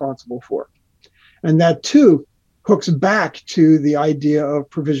he's responsible for. And that too hooks back to the idea of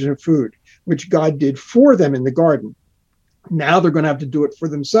provision of food, which God did for them in the garden. Now they're going to have to do it for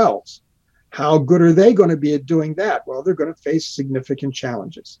themselves. How good are they going to be at doing that? Well, they're going to face significant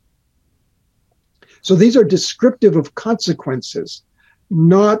challenges. So these are descriptive of consequences,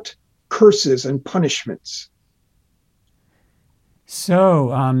 not curses and punishments. So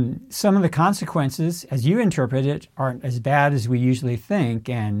some of the consequences, as you interpret it, aren't as bad as we usually think.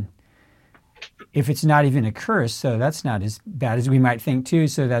 And if it's not even a curse, so that's not as bad as we might think too.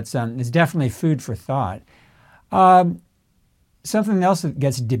 So that's it's definitely food for thought. Something else that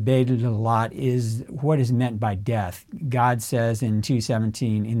gets debated a lot is what is meant by death. God says in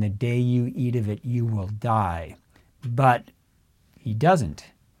 2:17, "In the day you eat of it, you will die." But he doesn't.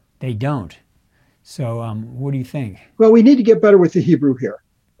 They don't. So what do you think? Well, we need to get better with the Hebrew here.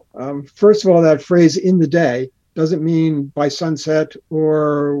 First of all, that phrase "in the day" doesn't mean by sunset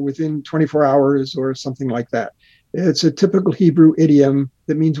or within 24 hours or something like that. It's a typical Hebrew idiom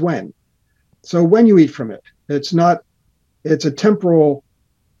that means when. So when you eat from it, it's a temporal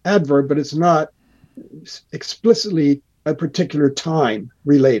adverb, but it's not explicitly a particular time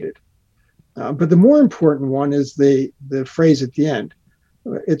related. But the more important one is the phrase at the end.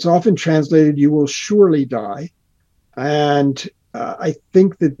 It's often translated, "you will surely die." And I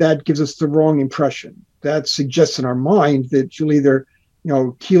think that gives us the wrong impression. That suggests in our mind that you'll either,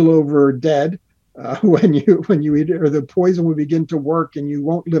 keel over dead when you eat it, or the poison will begin to work and you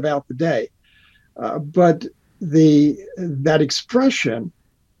won't live out the day. But that expression,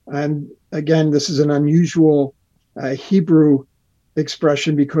 and again, this is an unusual Hebrew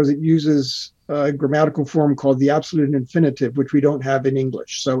expression because it uses a grammatical form called the absolute infinitive, which we don't have in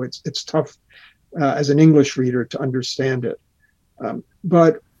English. So it's tough as an English reader to understand it.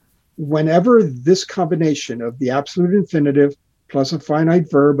 But whenever this combination of the absolute infinitive plus a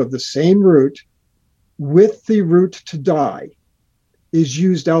finite verb of the same root with the root to die is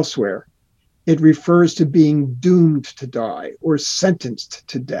used elsewhere, it refers to being doomed to die or sentenced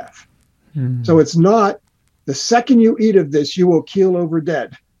to death. So it's not the second you eat of this, you will keel over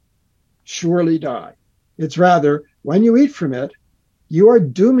dead, surely die. It's rather, when you eat from it, you are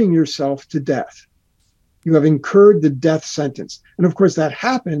dooming yourself to death. You have incurred the death sentence. And of course, that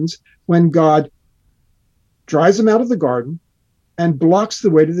happens when God drives them out of the garden and blocks the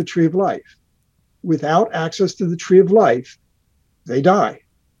way to the tree of life. Without access to the tree of life, they die.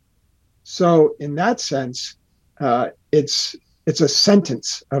 So in that sense, it's a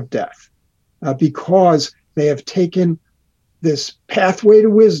sentence of death because they have taken this pathway to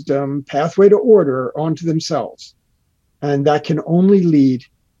wisdom, pathway to order onto themselves. And that can only lead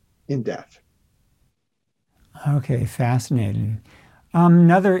in death. Okay, fascinating.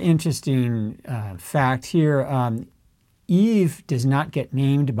 Another interesting fact here, Eve does not get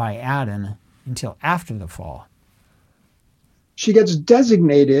named by Adam until after the fall. She gets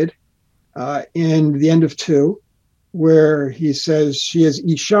designated in the end of 2, where he says she is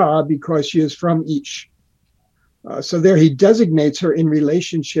Isha because she is from Ish. So there he designates her in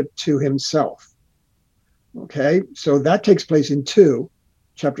relationship to himself. Okay, so that takes place in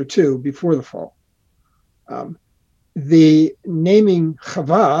chapter 2, before the fall. The naming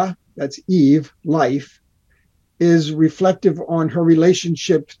Chava, that's Eve, life, is reflective on her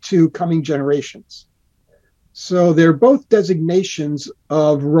relationship to coming generations. So they're both designations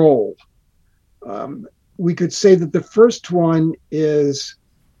of role. We could say that the first one is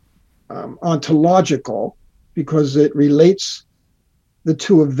ontological because it relates the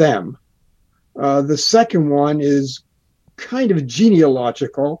two of them. The second one is kind of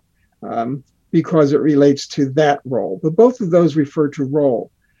genealogical because it relates to that role. But both of those refer to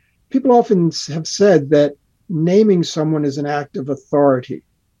role. People often have said that naming someone is an act of authority.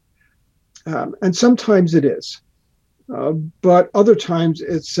 And sometimes it is. But other times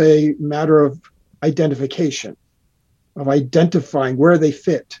it's a matter of identification, of identifying where they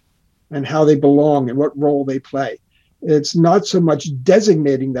fit and how they belong and what role they play. It's not so much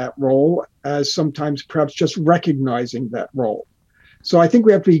designating that role as sometimes perhaps just recognizing that role. So I think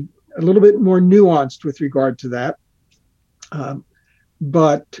we have to be a little bit more nuanced with regard to that.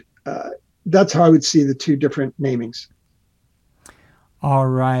 But that's how I would see the two different namings. All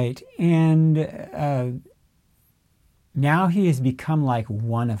right. And now he has become like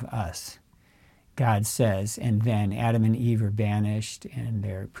one of us, God says, and then Adam and Eve are banished and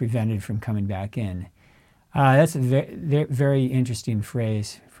they're prevented from coming back in. That's a very interesting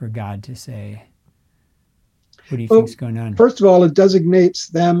phrase for God to say. What do you think is going on? First of all, it designates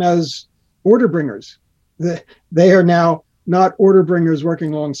them as order bringers. They are now not order bringers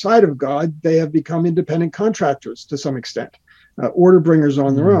working alongside of God. They have become independent contractors to some extent, order bringers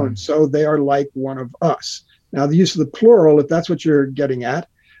on their own. So they are like one of us. Now, the use of the plural, if that's what you're getting at,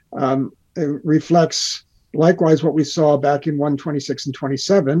 it reflects likewise what we saw back in 1:26 and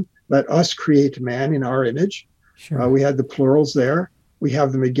 27. Let us create man in our image. Sure. We had the plurals there. We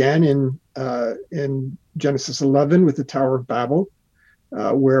have them again in Genesis 11 with the Tower of Babel,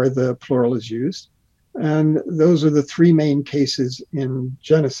 where the plural is used. And those are the three main cases in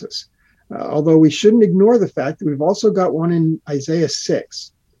Genesis. Although we shouldn't ignore the fact that we've also got one in Isaiah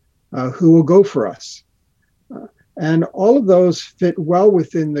 6, who will go for us. And all of those fit well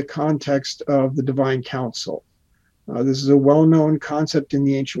within the context of the divine council. This is a well-known concept in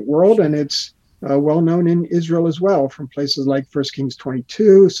the ancient world, and it's well-known in Israel as well, from places like 1 Kings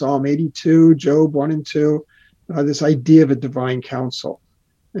 22, Psalm 82, Job 1 and 2, this idea of a divine council.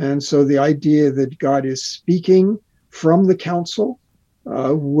 And so the idea that God is speaking from the council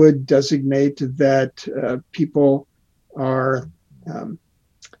would designate that people are,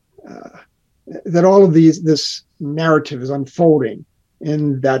 that all of this narrative is unfolding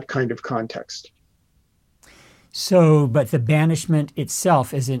in that kind of context. So, but the banishment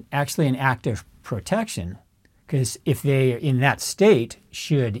itself isn't actually an act of protection, because if they, in that state,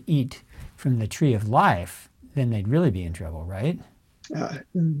 should eat from the tree of life, then they'd really be in trouble, right?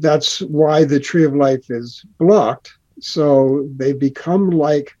 That's why the tree of life is blocked. So they become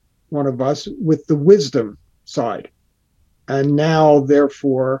like one of us with the wisdom side. And now,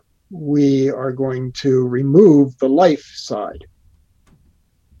 therefore, we are going to remove the life side.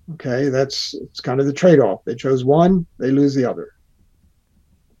 Okay, it's kind of the trade-off. They chose one, they lose the other.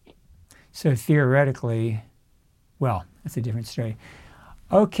 So theoretically, well, that's a different story.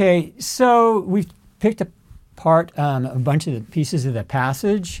 Okay, so we've picked apart a bunch of the pieces of the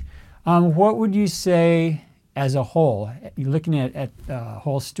passage. What would you say as a whole? You're looking at the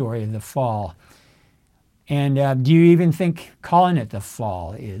whole story of the fall. And do you even think calling it the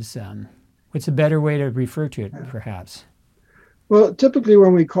fall is, what's a better way to refer to it, perhaps? Well, typically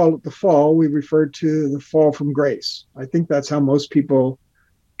when we call it the fall, we refer to the fall from grace. I think that's how most people,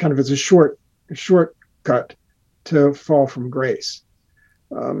 kind of as a shortcut to fall from grace.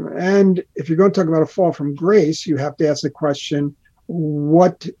 And if you're going to talk about a fall from grace, you have to ask the question,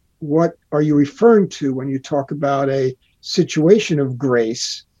 what are you referring to when you talk about a situation of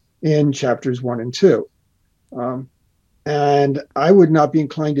grace in chapters 1 and 2? And I would not be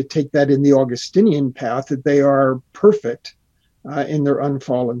inclined to take that in the Augustinian path, that they are perfect in their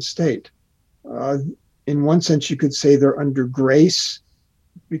unfallen state. In one sense, you could say they're under grace,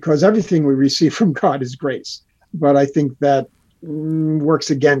 because everything we receive from God is grace. But I think that works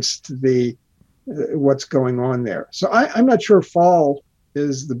against what's going on there. So I'm not sure fall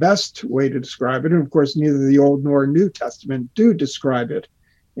is the best way to describe it. And of course, neither the Old nor New Testament do describe it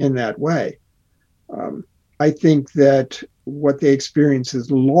in that way. I think that what they experience is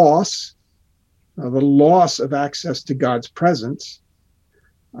loss, the loss of access to God's presence.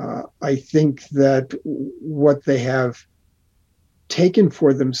 I think that what they have taken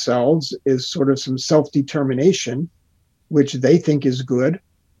for themselves is sort of some self-determination, which they think is good.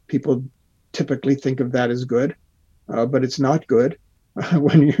 People typically think of that as good, but it's not good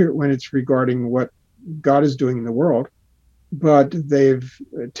when it's regarding what God is doing in the world. But they've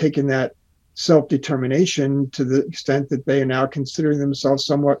taken that self-determination to the extent that they are now considering themselves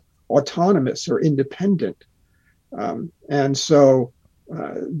somewhat autonomous or independent. And so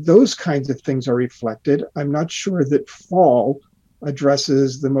those kinds of things are reflected. I'm not sure that fall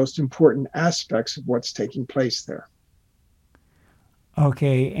addresses the most important aspects of what's taking place there.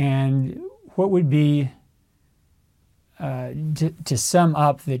 Okay, and what would be, to sum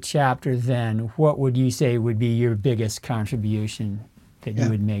up the chapter then, what would you say would be your biggest contribution that you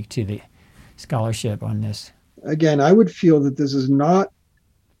would make to the scholarship on this? Again, I would feel that this is not,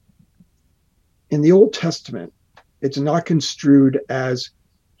 in the Old Testament, it's not construed as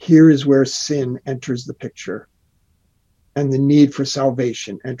here is where sin enters the picture and the need for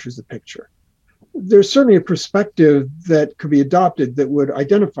salvation enters the picture. There's certainly a perspective that could be adopted that would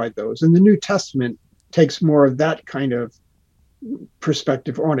identify those. And the New Testament takes more of that kind of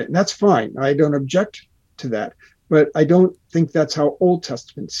perspective on it. And that's fine. I don't object to that. But I don't think that's how Old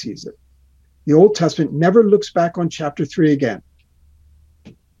Testament sees it. The Old Testament never looks back on chapter 3 again.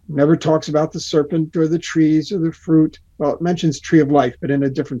 Never talks about the serpent or the trees or the fruit. Well, it mentions tree of life, but in a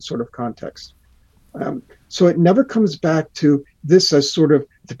different sort of context. So it never comes back to this as sort of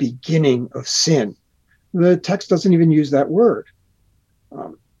the beginning of sin. The text doesn't even use that word.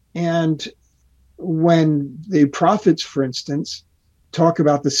 And when the prophets, for instance, talk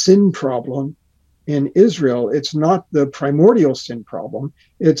about the sin problem in Israel, it's not the primordial sin problem,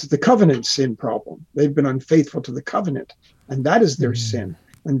 it's the covenant sin problem. They've been unfaithful to the covenant, and that is their sin.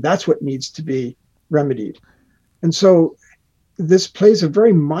 And that's what needs to be remedied. And so this plays a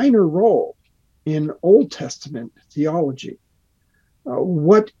very minor role in Old Testament theology.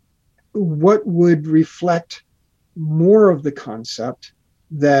 What would reflect more of the concept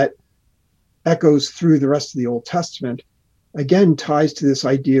that echoes through the rest of the Old Testament, again, ties to this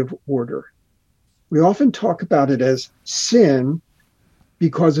idea of order. We often talk about it as sin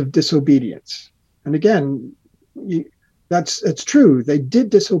because of disobedience. And again, it's true. They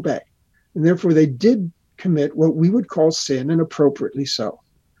did disobey, and therefore they did commit what we would call sin, and appropriately so.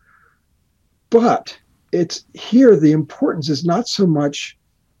 But it's here the importance is not so much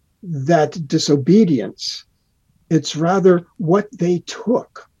that disobedience, it's rather what they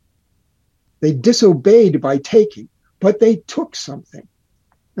took. They disobeyed by taking, but they took something.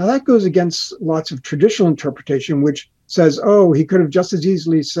 Now that goes against lots of traditional interpretation, which says, oh, he could have just as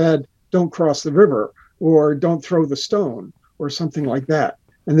easily said, don't cross the river, or don't throw the stone, or something like that,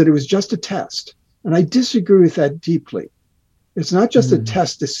 and that it was just a test. And I disagree with that deeply. It's not just a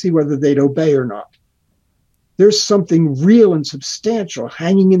test to see whether they'd obey or not. There's something real and substantial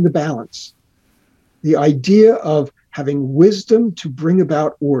hanging in the balance. The idea of having wisdom to bring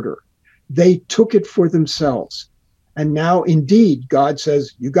about order. They took it for themselves. And now, indeed, God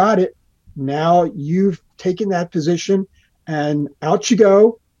says, you got it. Now you've taken that position, and out you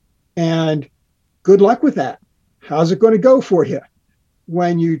go. And good luck with that. How's it going to go for you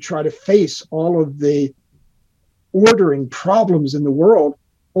when you try to face all of the ordering problems in the world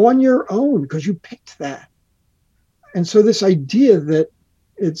on your own because you picked that? And so this idea that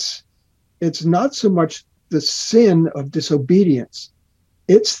it's not so much the sin of disobedience,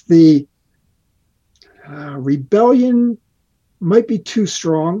 it's the rebellion might be too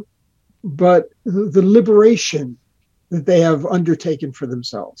strong, but the liberation that they have undertaken for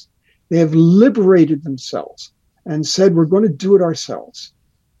themselves. They have liberated themselves and said, we're going to do it ourselves.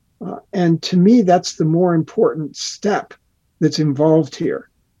 And to me, that's the more important step that's involved here.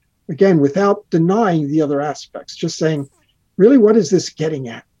 Again, without denying the other aspects, just saying, really, what is this getting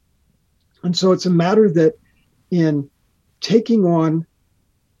at? And so it's a matter that in taking on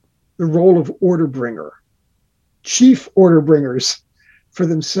the role of order bringer, chief order bringers for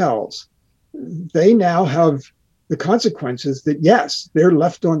themselves, they now have the consequences that, yes, they're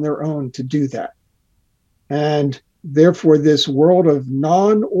left on their own to do that. And therefore, this world of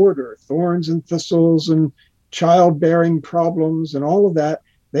non-order, thorns and thistles and childbearing problems and all of that,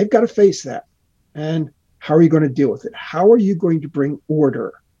 they've got to face that. And how are you going to deal with it? How are you going to bring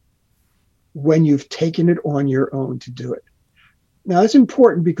order when you've taken it on your own to do it? Now, that's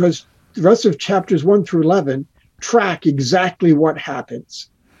important because the rest of chapters 1 through 11 track exactly what happens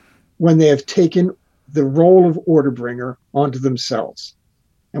when they have taken the role of order bringer onto themselves.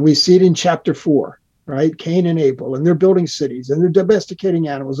 And we see it in chapter 4, right? Cain and Abel, and they're building cities, and they're domesticating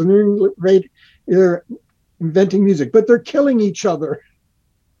animals, and they're inventing music, but they're killing each other.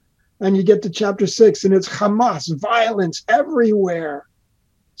 And you get to chapter 6, and it's Hamas, violence everywhere.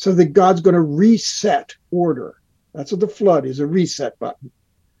 So that God's going to reset order. That's what the flood is, a reset button.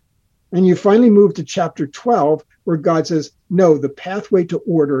 And you finally move to chapter 12, where God says, no, the pathway to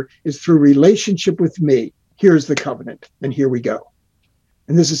order is through relationship with me. Here's the covenant, and here we go.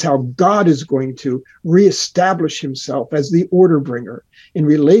 And this is how God is going to reestablish himself as the order bringer in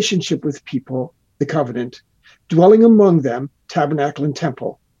relationship with people, the covenant, dwelling among them, tabernacle and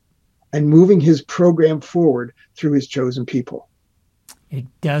temple, and moving his program forward through his chosen people. It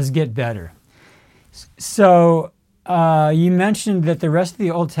does get better. So you mentioned that the rest of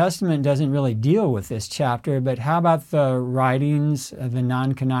the Old Testament doesn't really deal with this chapter, but how about the writings, the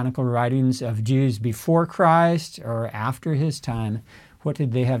non-canonical writings of Jews before Christ or after his time? What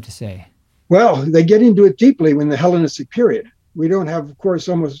did they have to say? Well, they get into it deeply in the Hellenistic period. We don't have, of course,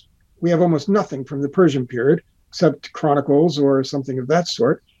 we have almost nothing from the Persian period, except Chronicles or something of that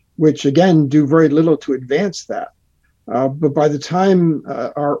sort, which again do very little to advance that. But by the time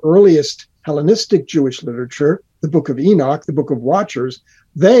our earliest Hellenistic Jewish literature, the Book of Enoch, the Book of Watchers,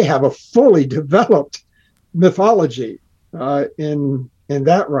 they have a fully developed mythology in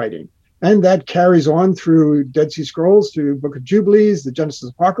that writing. And that carries on through Dead Sea Scrolls, through Book of Jubilees, the Genesis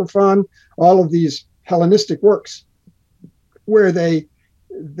Apocryphon, all of these Hellenistic works, where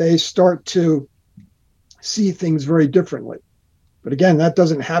they start to see things very differently. But again, that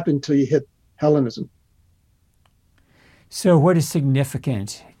doesn't happen until you hit Hellenism. So what is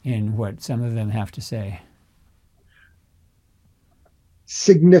significant in what some of them have to say?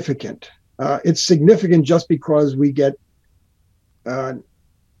 Significant. It's significant just because we get an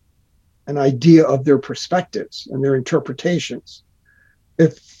idea of their perspectives and their interpretations.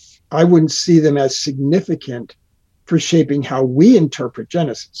 If I wouldn't see them as significant for shaping how we interpret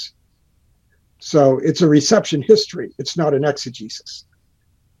Genesis. So it's a reception history. It's not an exegesis.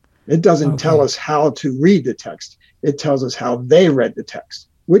 It doesn't tell us how to read the text. It tells us how they read the text,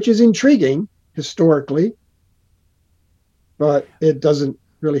 which is intriguing historically, but it doesn't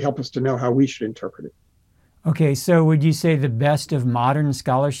really help us to know how we should interpret it. Okay, so would you say the best of modern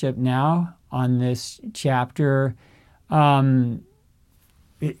scholarship now on this chapter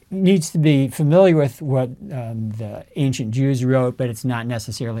it needs to be familiar with what the ancient Jews wrote, but it's not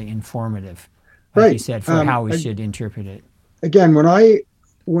necessarily informative, like right. you said, for how we should interpret it? Again,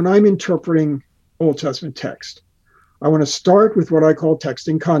 when I'm interpreting Old Testament text, I want to start with what I call text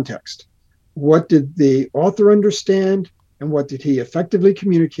in context. What did the author understand, and what did he effectively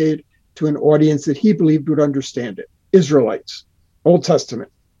communicate to an audience that he believed would understand it? Israelites, Old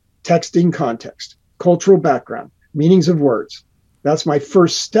Testament, text in context, cultural background, meanings of words. That's my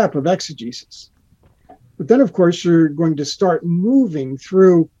first step of exegesis. But then, of course, you're going to start moving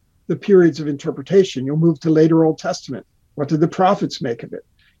through the periods of interpretation. You'll move to later Old Testament. What did the prophets make of it?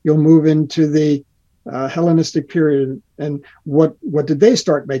 You'll move into the Hellenistic period, and what did they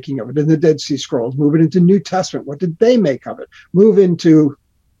start making of it in the Dead Sea Scrolls? Move it into New Testament. What did they make of it? Move into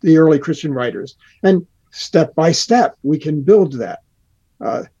the early Christian writers. And step by step, we can build that.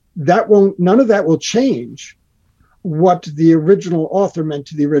 None of that will change what the original author meant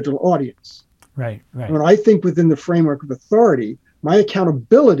to the original audience. Right. When I think within the framework of authority, my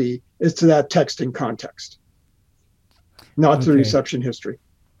accountability is to that text in context, not to the reception history.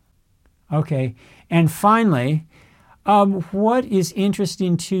 Okay. And finally, what is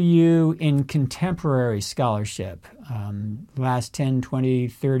interesting to you in contemporary scholarship, last 10, 20,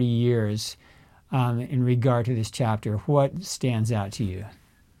 30 years, in regard to this chapter? What stands out to you?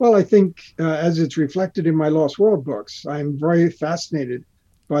 Well, I think as it's reflected in my Lost World books, I'm very fascinated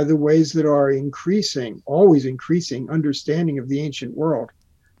by the ways that our always increasing understanding of the ancient world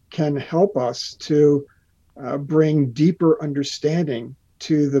can help us to bring deeper understanding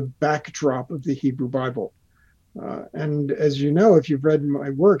to the backdrop of the Hebrew Bible. And as you know, if you've read my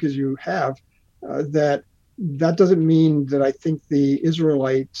work, as you have, that doesn't mean that I think the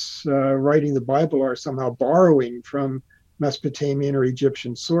Israelites writing the Bible are somehow borrowing from Mesopotamian or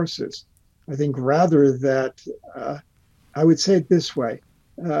Egyptian sources. I think rather that I would say it this way.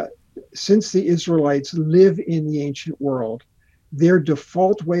 Since the Israelites live in the ancient world, their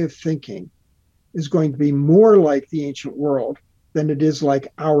default way of thinking is going to be more like the ancient world than it is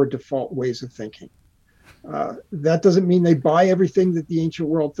like our default ways of thinking. That doesn't mean they buy everything that the ancient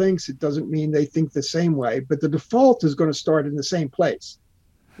world thinks. It doesn't mean they think the same way, but the default is going to start in the same place.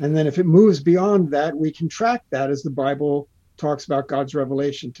 And then if it moves beyond that, we can track that as the Bible talks about God's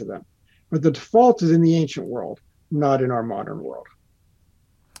revelation to them. But the default is in the ancient world, not in our modern world.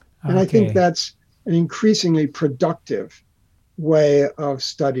 And I think that's an increasingly productive way of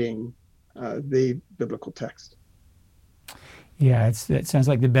studying the biblical text. Yeah, it sounds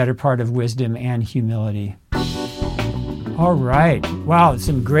like the better part of wisdom and humility. All right. Wow,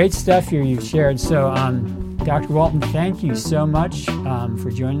 some great stuff here you've shared. So, Dr. Walton, thank you so much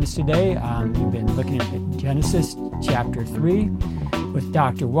for joining us today. We've been looking at Genesis chapter 3 with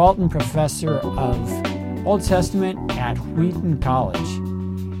Dr. Walton, professor of Old Testament at Wheaton College.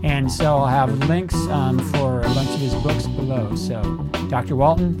 And so I'll have links for a bunch of his books below. So, Dr.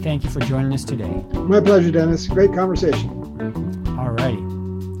 Walton, thank you for joining us today. My pleasure, Dennis. Great conversation. All righty.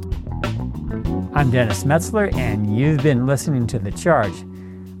 I'm Dennis Metzler, and you've been listening to The Charge.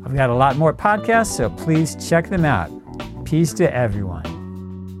 I've got a lot more podcasts, so please check them out. Peace to everyone.